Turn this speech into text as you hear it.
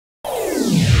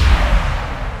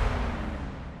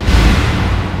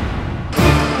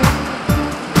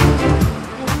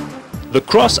The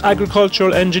Cross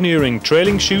Agricultural Engineering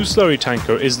Trailing Shoe Slurry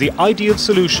Tanker is the ideal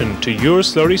solution to your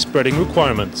slurry spreading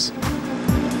requirements.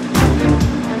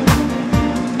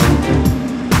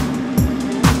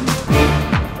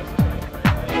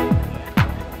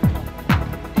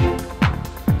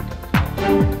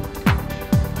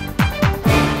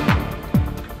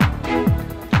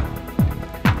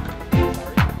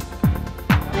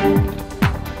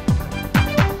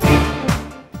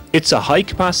 It's a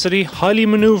high-capacity, highly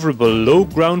manoeuvrable, low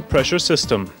ground pressure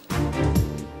system.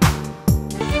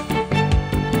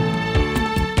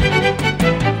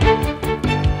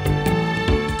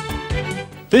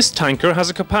 This tanker has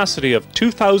a capacity of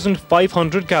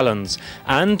 2,500 gallons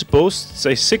and boasts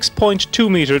a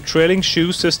 6.2 metre trailing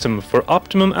shoe system for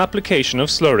optimum application of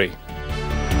slurry.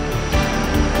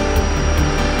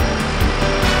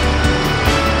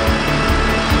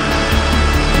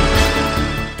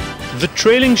 The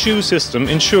trailing shoe system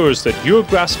ensures that your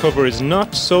grass cover is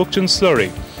not soaked in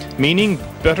slurry, meaning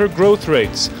better growth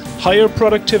rates, higher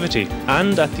productivity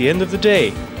and, at the end of the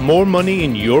day, more money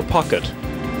in your pocket.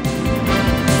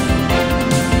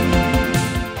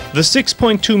 The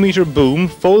 6.2 metre boom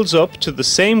folds up to the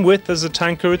same width as the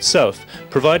tanker itself,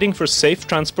 providing for safe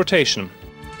transportation.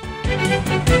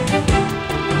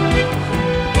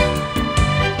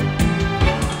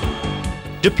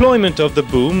 Deployment of the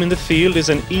boom in the field is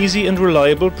an easy and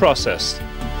reliable process.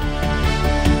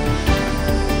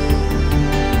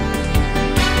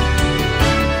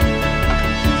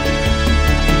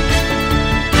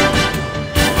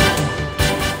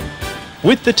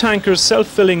 With the tanker's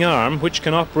self-filling arm, which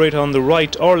can operate on the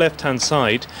right or left-hand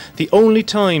side, the only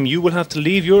time you will have to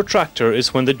leave your tractor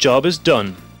is when the job is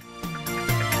done.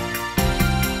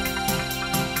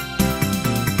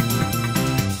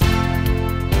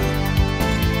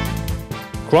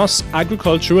 Cross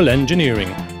Agricultural Engineering.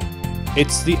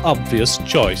 It's the obvious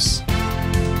choice.